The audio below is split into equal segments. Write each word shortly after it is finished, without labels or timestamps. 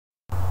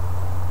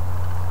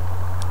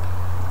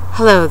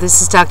Hello,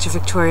 this is Dr.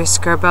 Victoria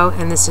Skirbo,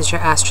 and this is your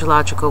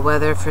astrological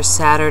weather for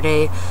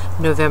Saturday,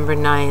 November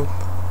 9th.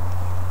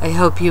 I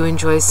hope you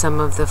enjoy some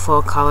of the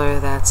full color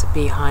that's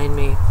behind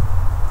me.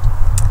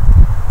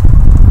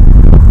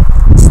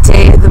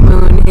 Today, the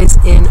moon is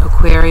in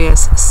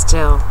Aquarius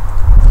still.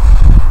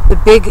 The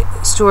big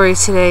story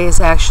today is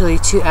actually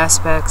two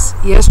aspects.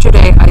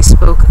 Yesterday, I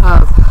spoke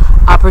of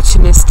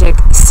opportunistic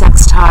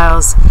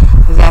sextiles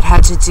that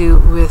had to do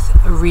with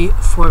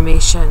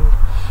reformation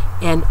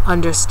and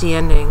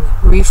understanding,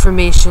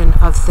 reformation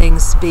of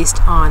things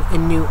based on a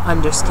new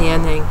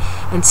understanding.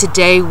 And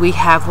today we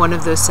have one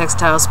of those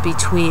sextiles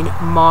between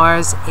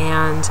Mars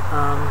and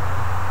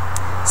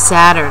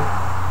Saturn.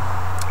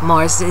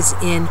 Mars is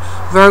in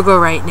Virgo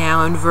right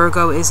now, and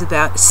Virgo is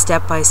about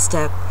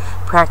step-by-step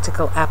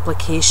practical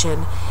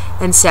application,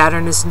 and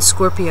Saturn is in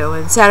Scorpio.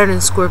 And Saturn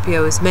in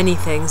Scorpio is many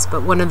things,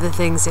 but one of the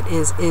things it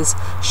is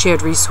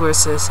shared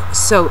resources.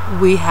 So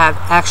we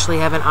actually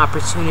have an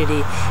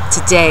opportunity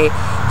today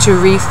to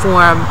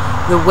reform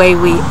the way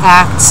we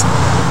act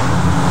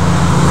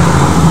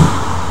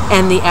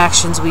and the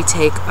actions we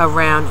take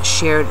around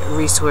shared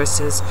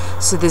resources.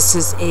 So this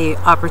is an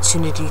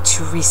opportunity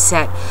to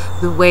reset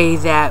the way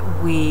that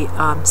we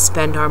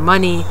spend our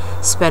money,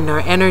 spend our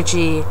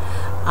energy,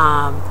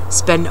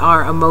 spend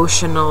our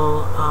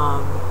emotional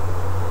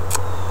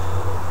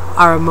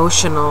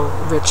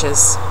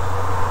riches.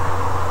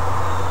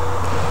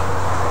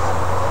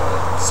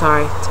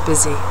 Sorry, it's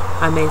busy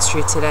on Main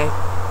Street today.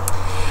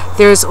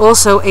 There's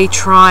also a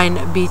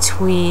trine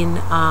between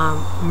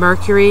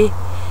Mercury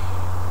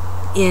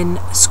in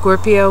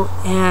Scorpio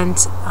and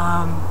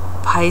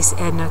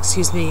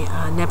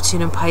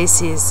Neptune in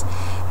Pisces.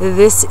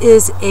 This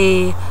is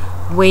a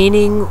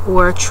waning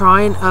or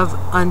trine of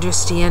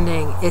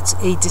understanding. It's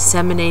a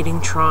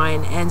disseminating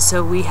trine, and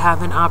so we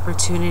have an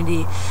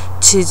opportunity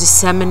to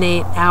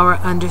disseminate our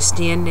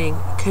understanding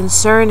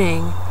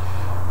concerning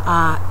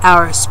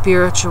our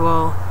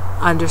spiritual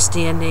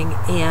understanding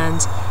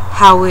and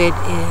how it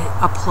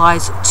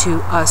applies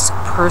to us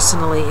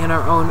personally in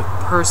our own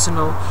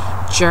personal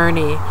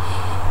journey.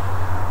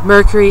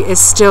 Mercury is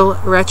still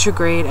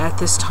retrograde at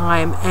this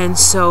time, and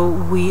so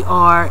we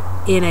are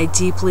in a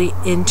deeply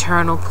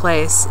internal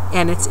place,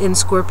 and it's in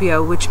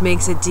Scorpio, which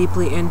makes it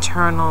deeply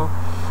internal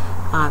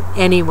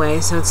anyway,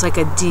 so it's like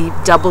a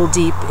double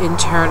deep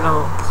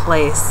internal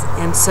place.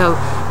 And so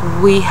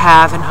we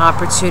have an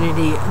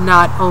opportunity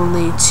not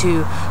only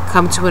to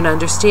come to an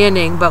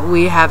understanding, but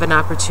we have an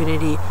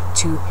opportunity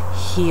to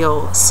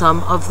heal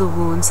some of the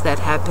wounds that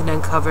have been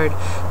uncovered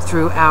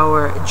through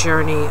our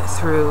journey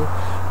through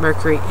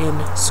Mercury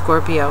in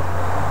Scorpio.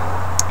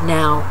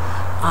 Now,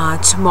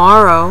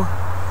 tomorrow,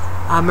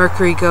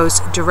 Mercury goes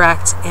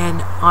direct,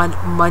 and on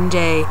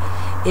Monday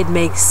it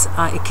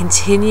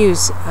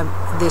continues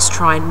this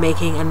trine,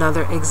 making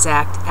another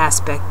exact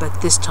aspect,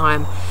 but this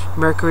time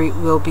Mercury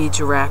will be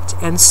direct.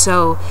 And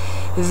so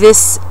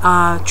this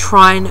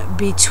trine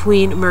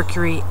between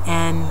Mercury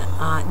and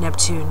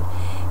Neptune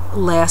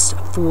lasts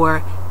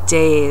 4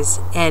 days,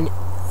 and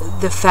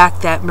the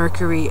fact that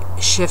Mercury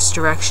shifts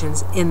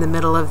directions in the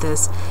middle of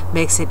this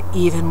makes it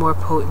even more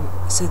potent.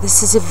 So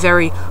this is a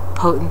very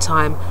potent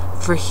time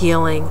for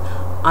healing,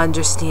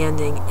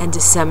 understanding, and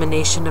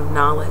dissemination of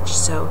knowledge.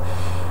 So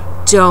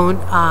don't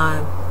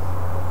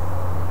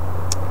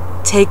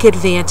take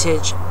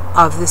advantage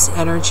of this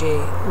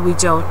energy. We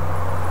don't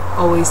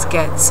always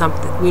get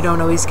something. We don't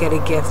always get a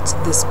gift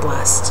this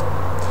blessed.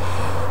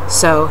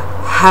 So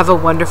have a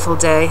wonderful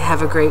day.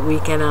 Have a great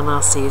weekend, and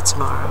I'll see you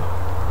tomorrow.